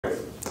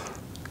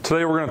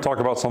Today we're going to talk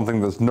about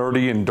something that's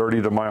nerdy and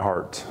dirty to my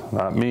heart.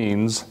 That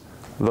means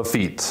the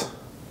feet.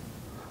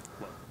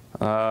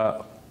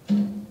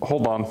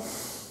 Hold on.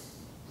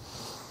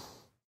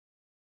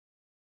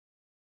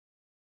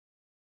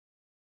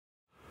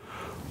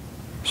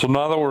 So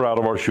now that we're out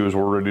of our shoes,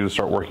 we're ready to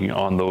start working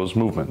on those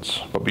movements.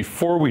 But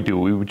before we do,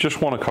 we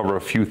just want to cover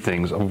a few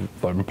things of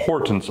the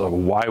importance of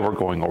why we're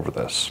going over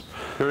this.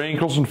 Your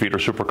ankles and feet are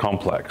super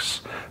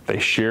complex. They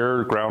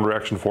share ground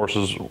reaction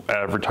forces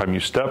every time you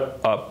step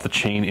up the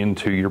chain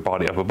into your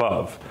body up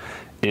above.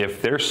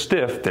 If they're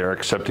stiff, they're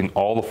accepting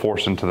all the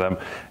force into them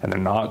and they're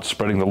not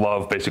spreading the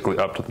love basically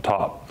up to the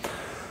top.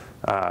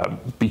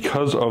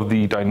 Because of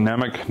the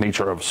dynamic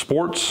nature of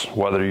sports,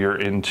 whether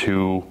you're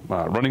into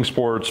running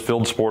sports,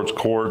 field sports,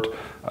 court,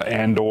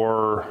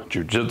 and/or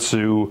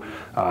jiu-jitsu,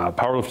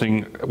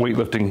 powerlifting,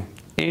 weightlifting,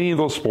 any of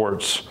those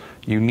sports,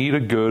 you need a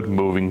good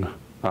moving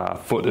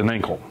foot and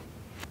ankle.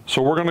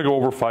 So we're going to go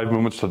over 5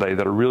 movements today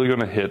that are really going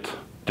to hit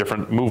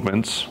different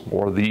movements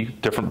or the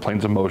different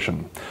planes of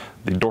motion.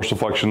 The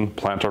dorsiflexion,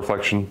 plantar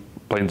flexion,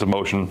 planes of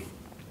motion,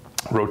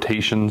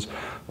 rotations,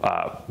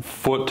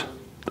 foot,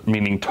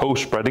 meaning toe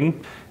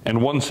spreading, and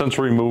one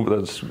sensory move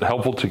that's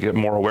helpful to get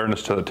more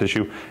awareness to the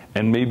tissue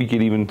and maybe get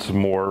even some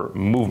more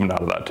movement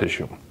out of that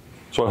tissue.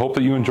 So I hope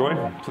that you enjoy.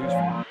 Please.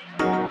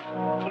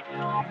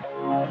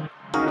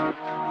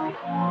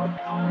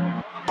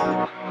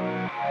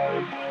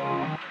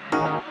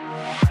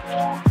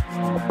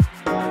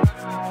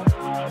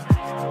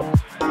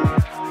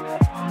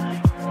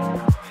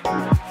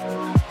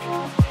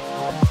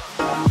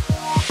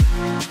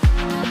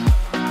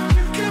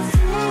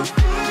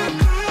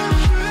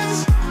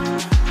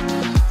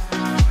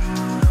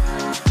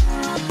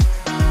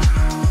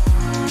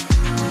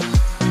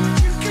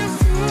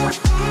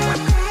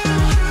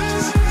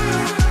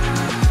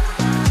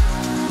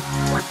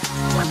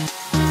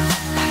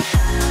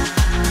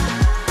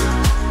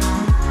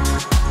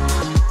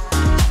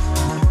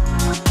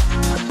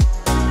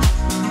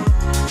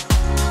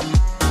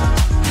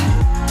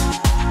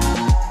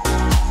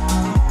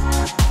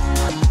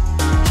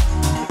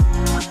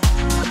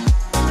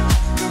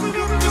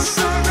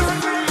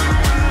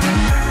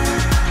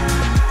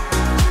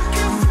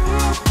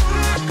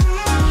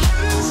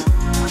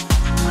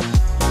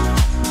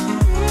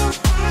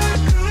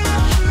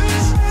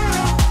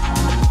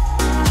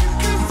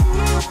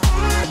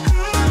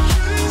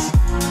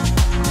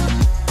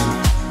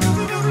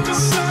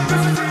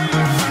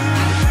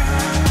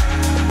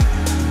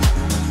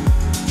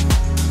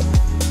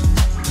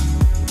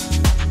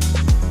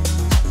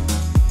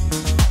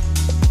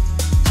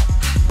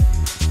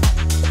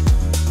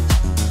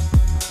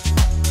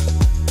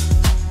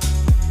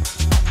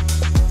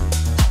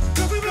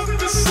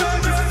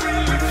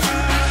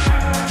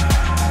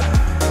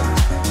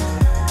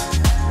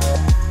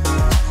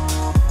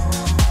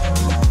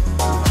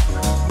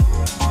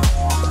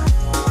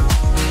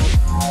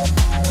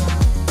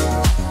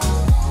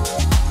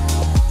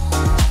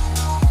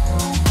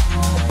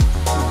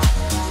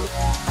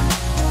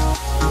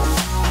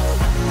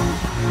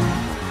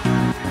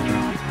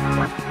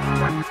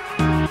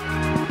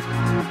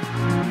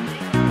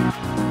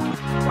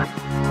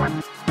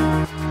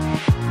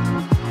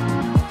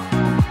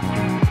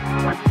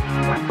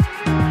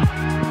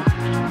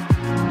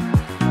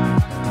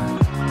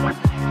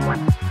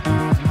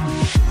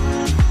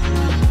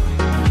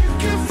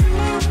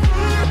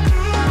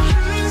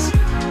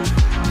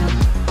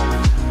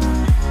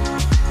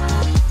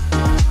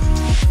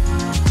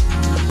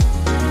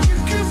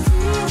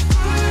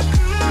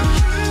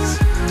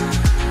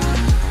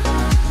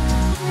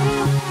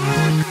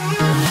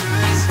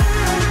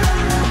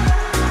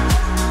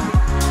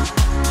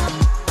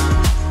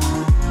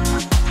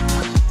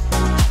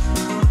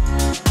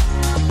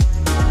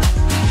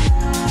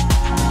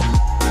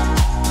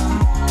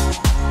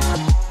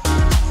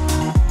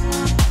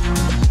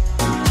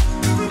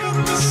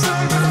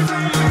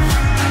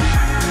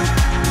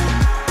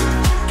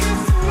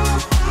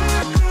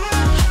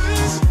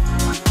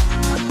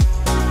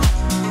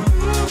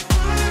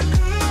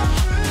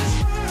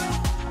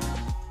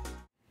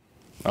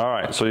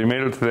 So you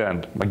made it to the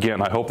end.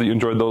 Again, I hope that you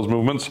enjoyed those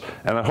movements,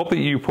 and I hope that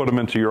you put them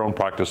into your own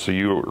practice so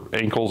your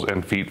ankles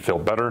and feet feel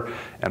better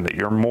and that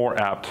you're more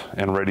apt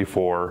and ready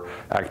for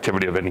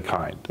activity of any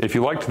kind. If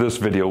you liked this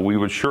video, we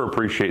would sure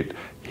appreciate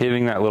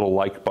hitting that little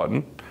like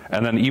button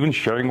and then even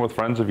sharing with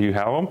friends if you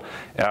have them,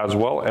 as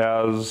well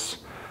as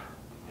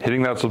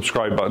hitting that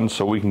subscribe button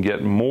so we can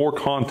get more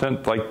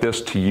content like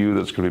this to you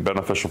that's going to be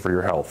beneficial for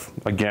your health.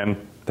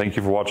 Again, thank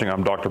you for watching.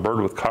 I'm Dr.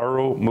 Bird with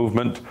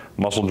ChiroMovement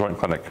Muscle Joint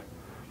Clinic.